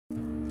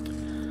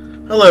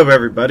Hello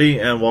everybody,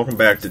 and welcome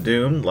back to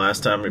Doom.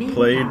 Last time we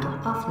played...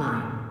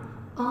 Offline.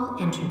 All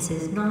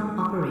entrances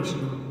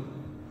non-operational.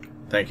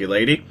 Thank you,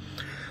 lady.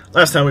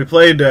 Last time we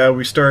played,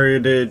 we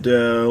started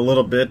a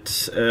little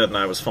bit, and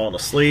I was falling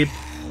asleep,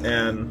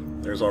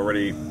 and there's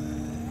already...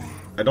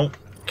 I don't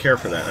care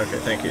for that. Okay,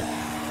 thank you.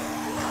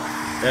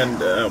 And,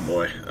 oh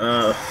boy.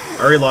 I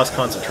already lost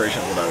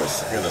concentration of what I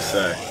was going to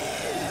say.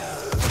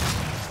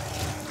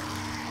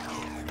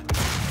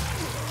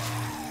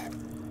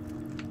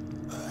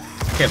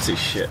 Can't see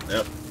shit.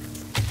 Yep.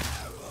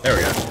 There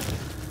we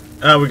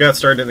go. We got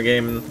started in the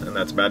game, and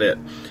that's about it.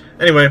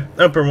 Anyway,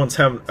 hope everyone's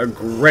having a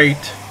great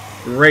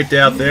day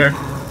out there.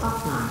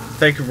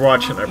 Thank you for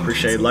watching. I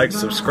appreciate likes,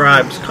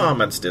 subscribes,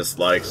 comments,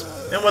 dislikes,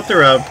 and what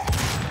they're of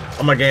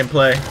on my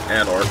gameplay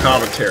and or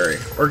commentary,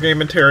 or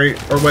gamentary,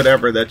 or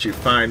whatever that you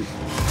find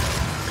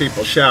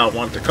people shall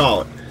want to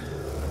call it.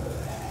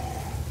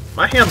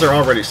 My hands are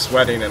already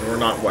sweating, and we're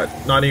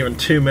not even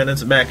 2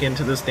 minutes back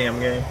into this damn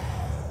game.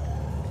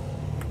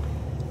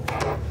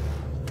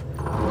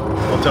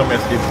 Tell me I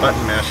have to do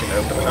button mashing to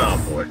open it. Oh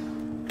boy.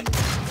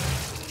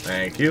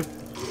 Thank you.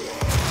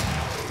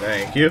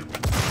 Thank you.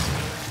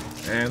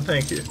 And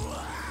thank you.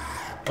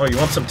 Oh, you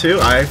want some too?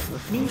 I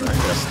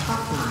guess.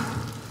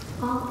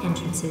 All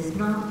entrances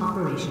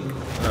non-operational.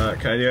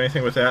 Can I do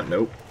anything with that?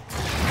 Nope.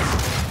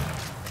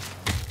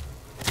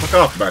 Fuck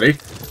off, buddy.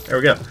 There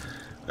we go.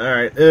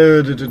 Alright.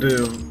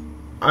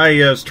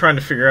 I was trying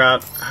to figure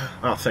out...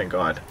 Oh, thank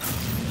God.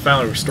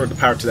 Finally restored the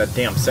power to that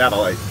damn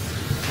satellite.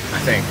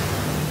 I think.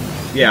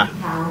 Yeah.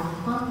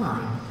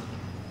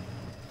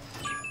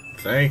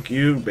 Thank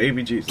you,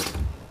 baby Jesus.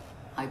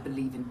 I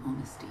believe in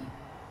honesty,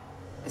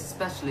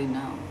 especially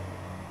now,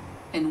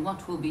 in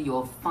what will be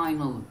your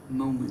final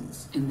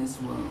moments in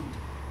this world.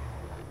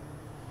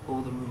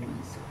 All the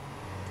rumors,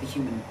 the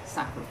human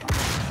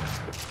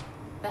sacrifice,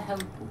 the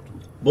hell portal.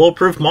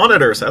 Bulletproof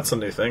monitors, that's a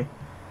new thing.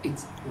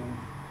 It's all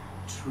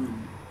true.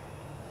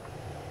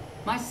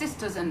 My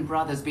sisters and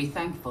brothers, be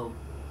thankful.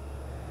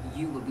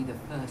 You will be the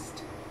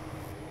first.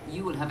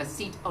 You will have a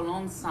seat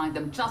alongside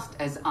them, just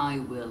as I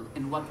will,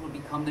 in what will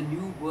become the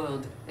new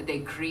world that they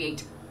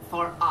create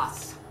for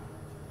us.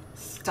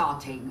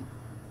 Starting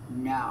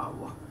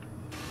now.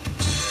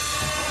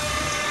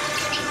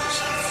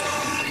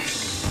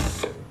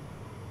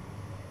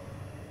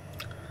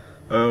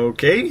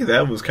 Okay,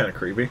 that was kind of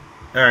creepy.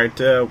 Alright,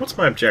 what's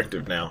my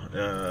objective now?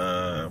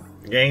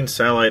 Gain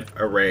satellite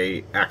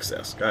array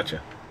access.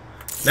 Gotcha.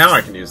 Now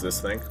I can use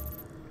this thing.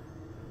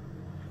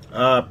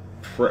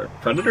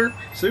 Predator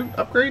suit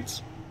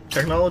upgrades?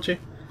 Technology?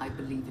 I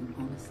believe in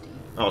honesty.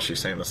 Oh, she's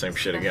saying the same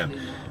shit again.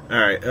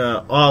 Alright,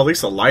 oh, at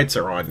least the lights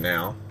are on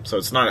now, so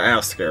it's not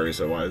as scary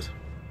as it was.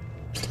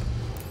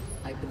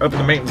 Open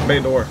the maintenance bay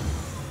door.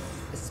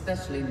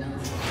 Especially now.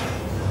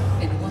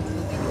 In what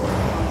will be your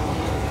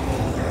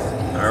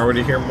I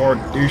already hear more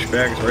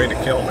douchebags ready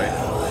to kill me.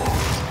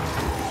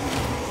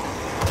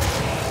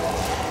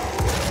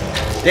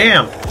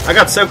 Damn! I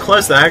got so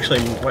close that I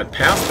actually went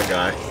past the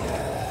guy.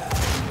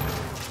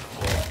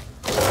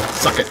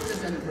 Suck it.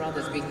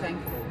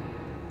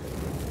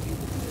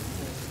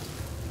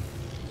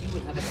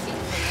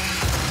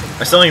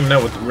 I still don't even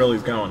know what really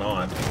is going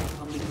on.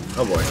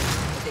 Oh boy.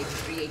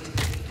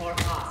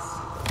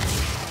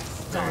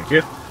 Thank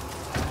you.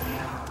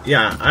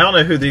 Yeah, I don't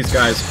know who these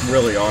guys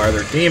really are.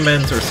 They're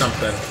demons or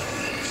something.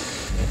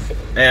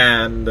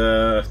 And,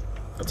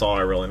 that's all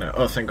I really know.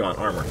 Oh, thank God,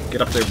 armor.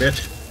 Get up there,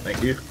 bitch.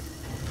 Thank you.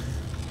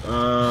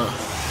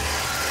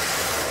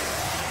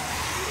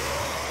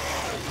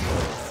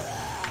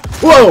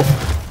 Whoa!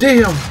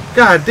 Damn!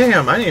 God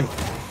damn! I didn't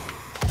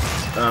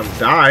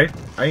die.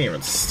 I didn't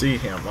even see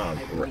him. Oh,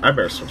 I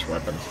better switch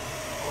weapons.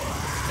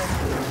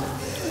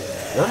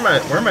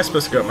 Where am I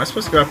supposed to go? Am I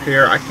supposed to go up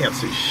here? I can't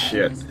see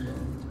shit.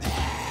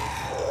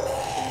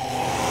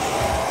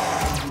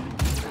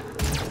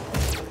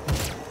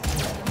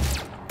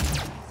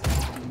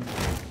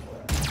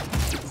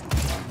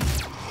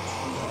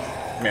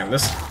 Man,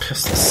 this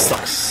pistol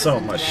sucks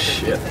so much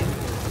shit.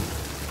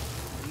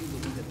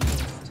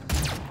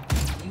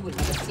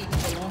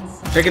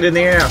 Take it in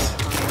the ass.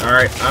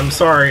 Alright, I'm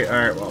sorry.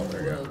 Alright, well,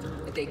 there you go.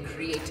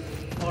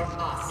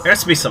 There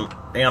has to be some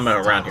ammo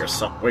around here.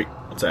 Wait,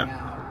 what's that?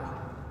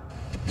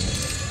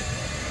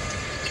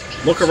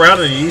 Look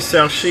around and ye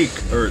shall seek,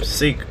 or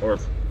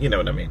you know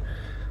what I mean.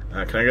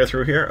 Can I go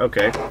through here?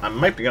 Okay, I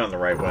might be going the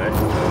right way.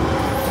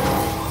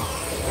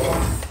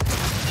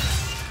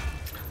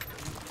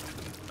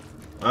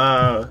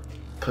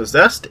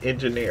 Possessed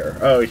engineer.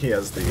 Oh, he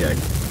has the,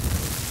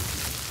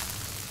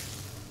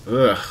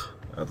 ugh.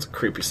 That's a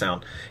creepy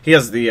sound. He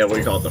has the, what do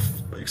you call it,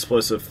 the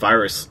explosive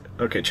virus.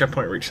 Okay,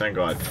 checkpoint reach, thank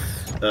God.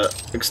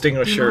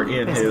 Extinguisher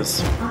in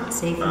his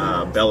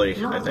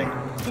belly, I think.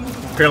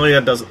 Apparently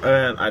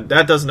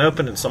that doesn't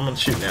open and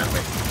someone's shooting at me.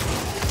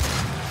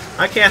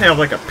 I can't have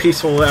like a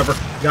peaceful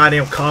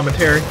goddamn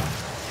commentary.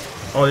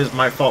 Oh, it is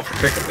my fault for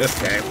picking this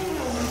game.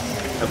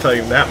 I'll tell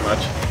you that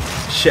much.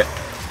 Shit.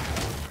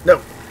 No.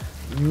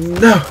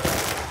 No.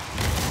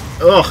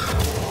 Ugh.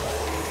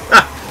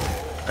 Ah!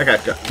 I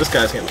gotta go. This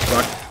guy's getting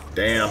fucked.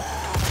 Damn.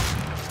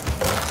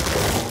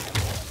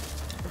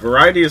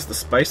 Variety is the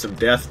spice of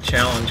death.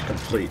 Challenge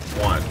complete.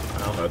 1. I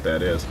don't know what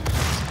that is.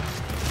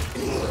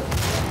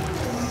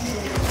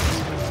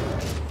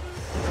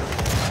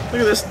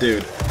 Look at this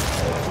dude.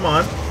 Come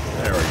on.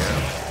 There we go.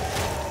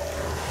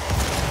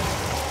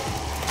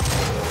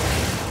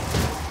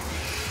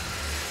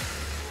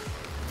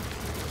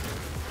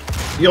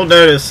 You'll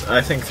notice,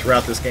 I think,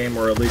 throughout this game,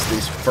 or at least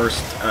these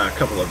first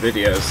couple of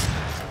videos,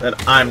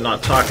 that I'm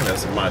not talking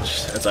as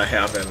much as I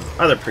have in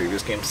other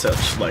previous games,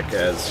 such like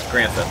as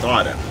Grand Theft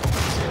Auto.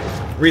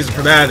 Reason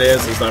for that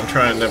is I'm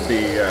trying to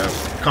be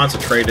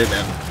concentrated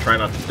and try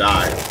not to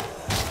die.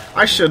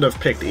 I should have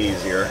picked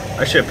easier.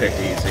 I should have picked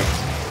easy.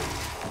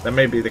 That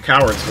may be the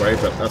coward's way,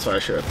 but that's what I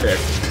should have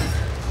picked.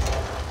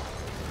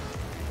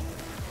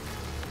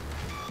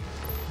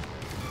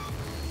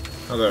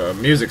 Although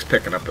music's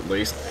picking up at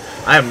least.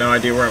 I have no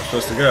idea where I'm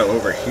supposed to go.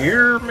 Over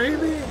here,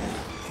 maybe?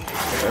 What the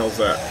hell's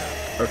that?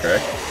 Okay.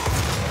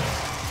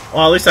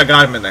 Well, at least I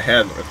got him in the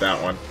head with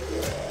that one.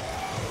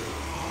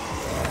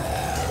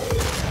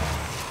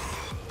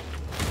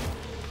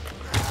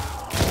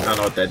 I don't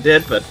know what that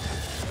did, but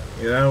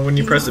you know, when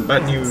you press the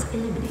button, you.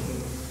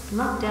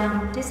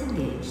 Lockdown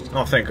disengaged.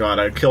 Oh, thank God!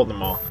 I killed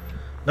them all.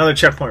 Another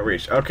checkpoint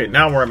reached. Okay,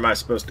 now where am I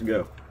supposed to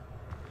go?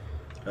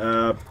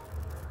 That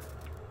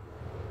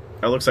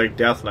looks like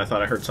death, and I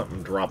thought I heard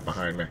something drop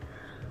behind me.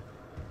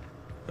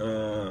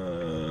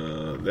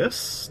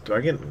 This? Do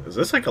I get? Is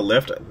this like a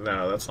lift?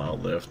 No, that's not a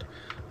lift.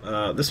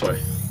 This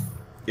way.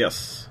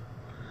 Yes.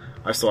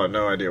 I still have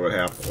no idea what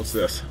happened. What's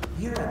this?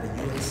 Here at the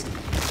UAC,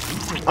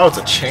 oh, it's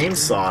a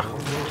chainsaw.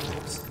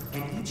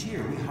 And each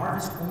year we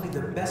harvest only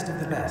the best of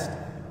the best.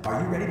 Are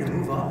you ready to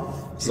move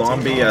on?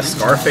 Zombie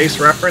Scarface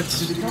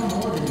reference? To become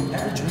more than you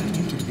ever dreamed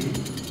you could be?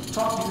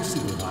 Talk to your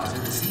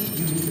supervisor to see if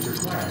you meet the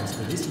requirements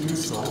for this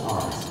year's soul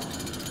harvest.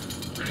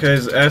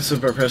 Because as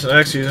per person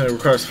X, using it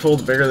requires full.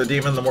 The bigger the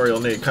demon, the more you'll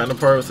need. Kind of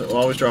part with it will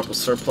always drop a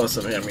surplus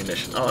of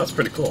ammunition. Oh, that's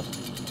pretty cool.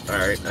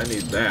 Alright, I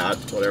need that.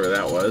 Whatever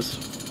that was.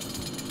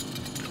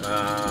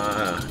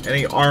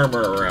 Any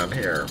armor around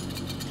here?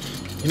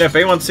 You know, if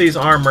anyone sees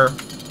armor...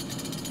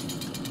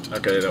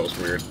 Okay, that was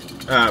weird.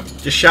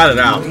 Just shout it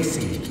out.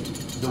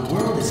 The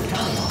world is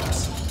counting on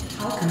us.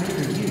 How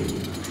committed are you?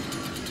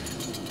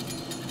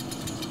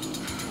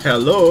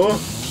 Hello?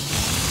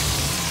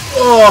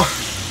 Oh!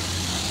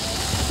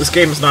 This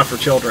game is not for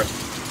children.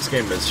 This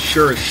game is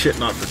sure as shit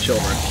not for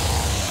children.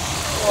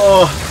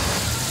 Oh!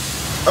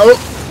 Oh!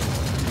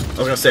 I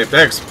was gonna say, if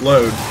that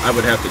explode, I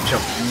would have to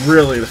jump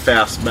really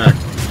fast back.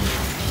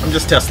 I'm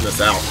just testing this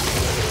out.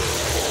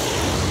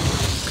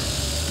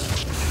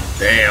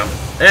 Damn.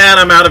 And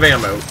I'm out of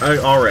ammo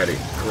already.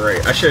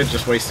 Great. I should have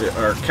just wasted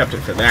or kept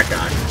it for that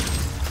guy.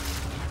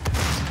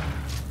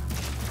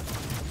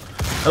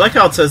 I like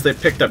how it says they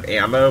picked up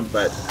ammo,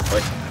 but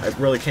like I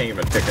really can't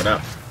even pick it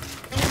up.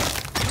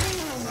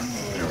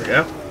 There we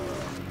go.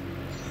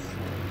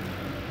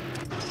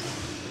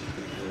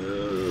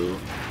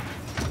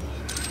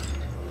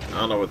 I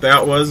don't know what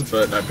that was,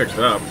 but I picked it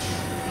up.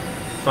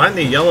 Find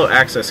the yellow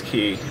access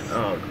key.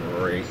 Oh,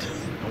 great.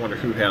 I wonder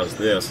who has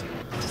this.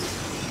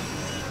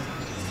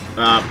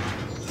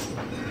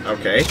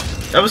 Okay.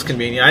 That was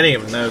convenient. I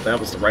didn't even know if that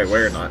was the right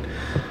way or not.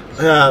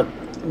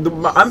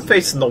 I'm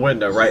facing the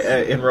window, right,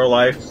 in real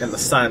life, and the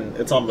sun,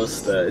 it's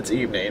almost, it's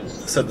evening,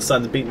 so the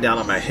sun's beating down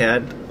on my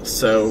head,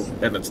 so,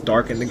 and it's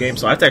dark in the game,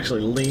 so I have to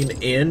actually lean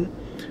in.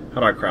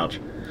 How do I crouch?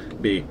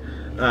 B.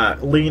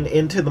 Lean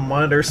into the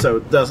monitor so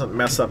it doesn't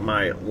mess up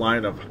my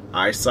line of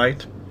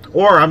eyesight.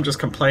 Or I'm just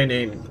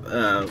complaining,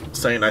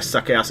 saying I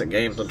suck ass at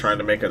games and trying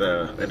to make it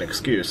an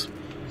excuse.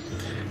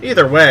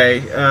 Either way,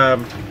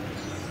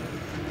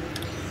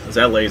 is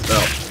that lays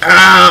bell?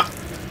 Ah!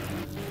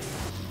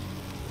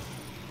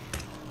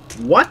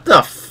 What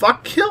the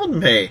fuck killed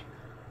me?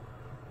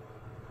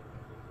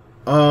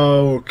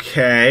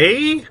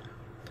 Okay.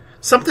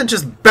 Something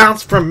just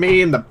bounced from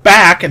me in the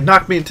back and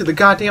knocked me into the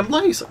goddamn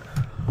laser.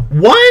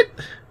 What?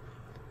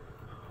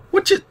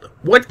 What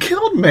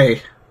killed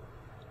me?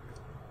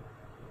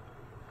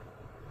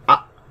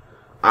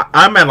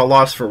 I'm at a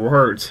loss for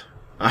words.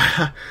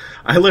 I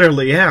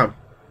literally am.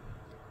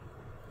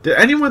 Did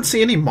anyone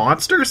see any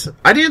monsters?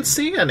 I didn't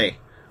see any.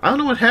 I don't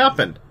know what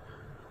happened.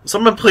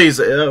 Someone please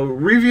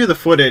review the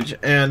footage,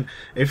 and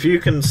if you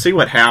can see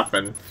what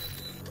happened,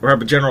 or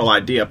have a general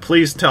idea,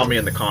 please tell me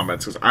in the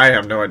comments, because I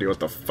have no idea what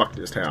the fuck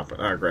just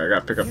happened. Oh, great, I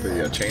gotta pick up the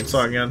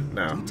chainsaw again?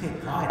 No.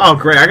 Oh,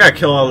 great, I gotta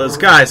kill all those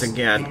guys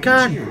again.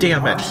 God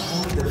damn it.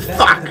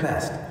 Fuck.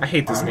 I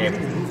hate this game.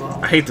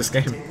 I hate this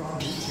game.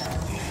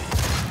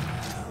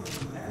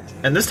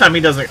 And this time he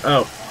doesn't...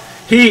 Oh.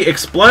 He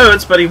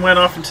explodes, but he went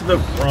off into the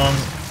wrong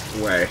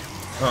way.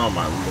 Oh,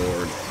 my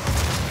lord.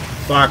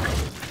 Fuck.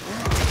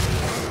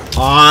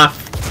 Off.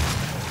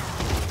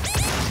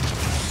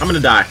 I'm gonna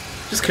die.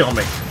 Just kill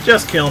me.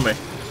 Just kill me.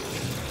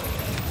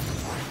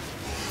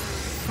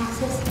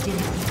 Access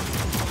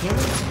denied. Yellow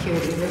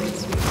security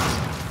limits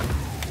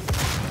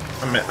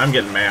required. I'm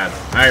getting mad.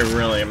 I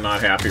really am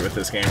not happy with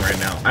this game right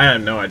now. I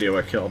have no idea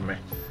what killed me.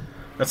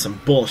 That's some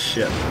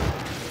bullshit.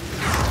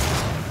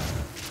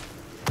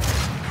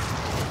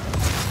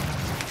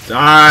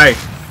 Die!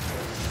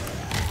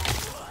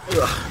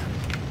 Ugh.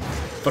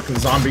 Fucking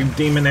zombie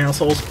demon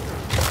assholes.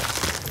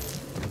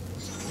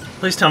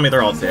 Please tell me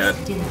they're all dead.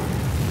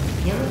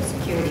 Yellow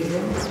security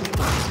clearance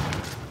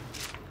required.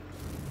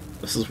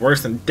 This is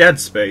worse than Dead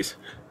Space.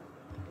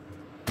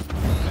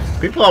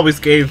 People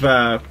always gave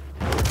the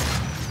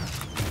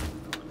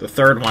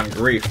third one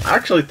grief. I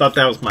actually thought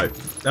that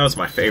was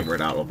my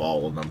favorite out of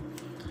all of them.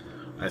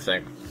 I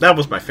think that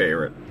was my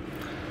favorite.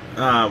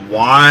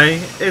 Why?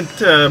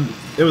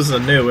 It was the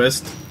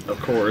newest, of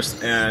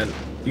course, and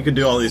you could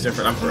do all these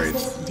different upgrades.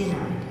 Access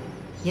denied.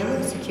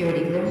 Yellow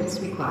security clearance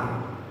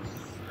required.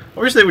 I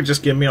wish they would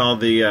just give me all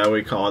the what do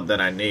you call it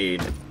that I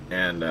need,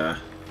 and oh,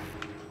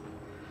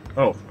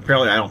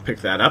 apparently I don't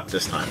pick that up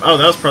this time. Oh,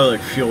 that was probably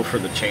like fuel for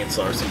the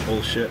chainsaw or some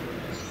bullshit.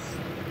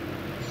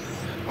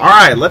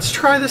 Alright, let's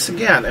try this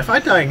again. If I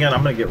die again,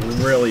 I'm gonna get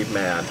really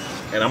mad.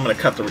 And I'm gonna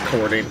cut the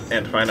recording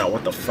and find out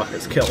what the fuck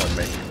is killing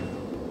me.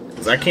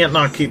 Because I can't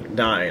not keep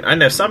dying. I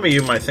know some of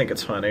you might think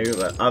it's funny,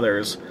 but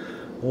others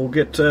will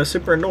get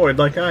super annoyed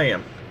like I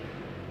am.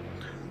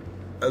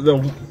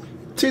 The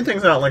two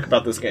things I don't like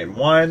about this game.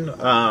 One,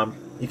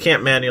 you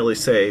can't manually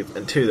save,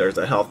 and two, there's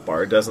a health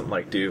bar. It doesn't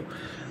like do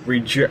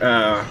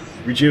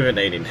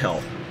rejuvenating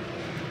health.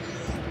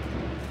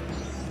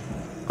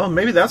 Oh,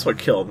 maybe that's what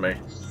killed me.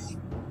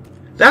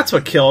 That's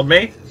what killed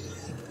me!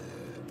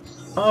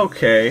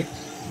 Okay.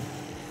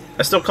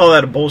 I still call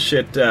that a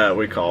bullshit, what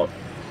do you call it?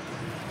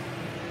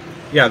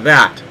 Yeah,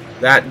 that.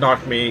 That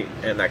knocked me,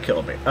 and that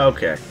killed me.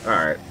 Okay,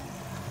 alright.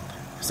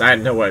 Because I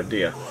had no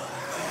idea.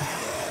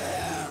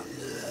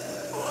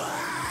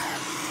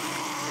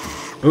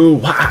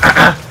 Ooh,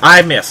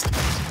 I missed.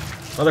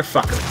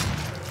 Motherfucker.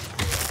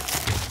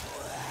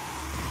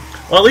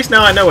 Well, at least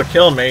now I know what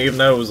killed me, even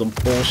though it was a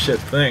bullshit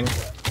thing.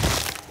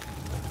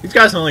 These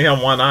guys only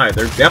have one eye.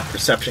 Their depth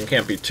perception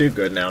can't be too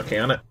good now,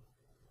 can it?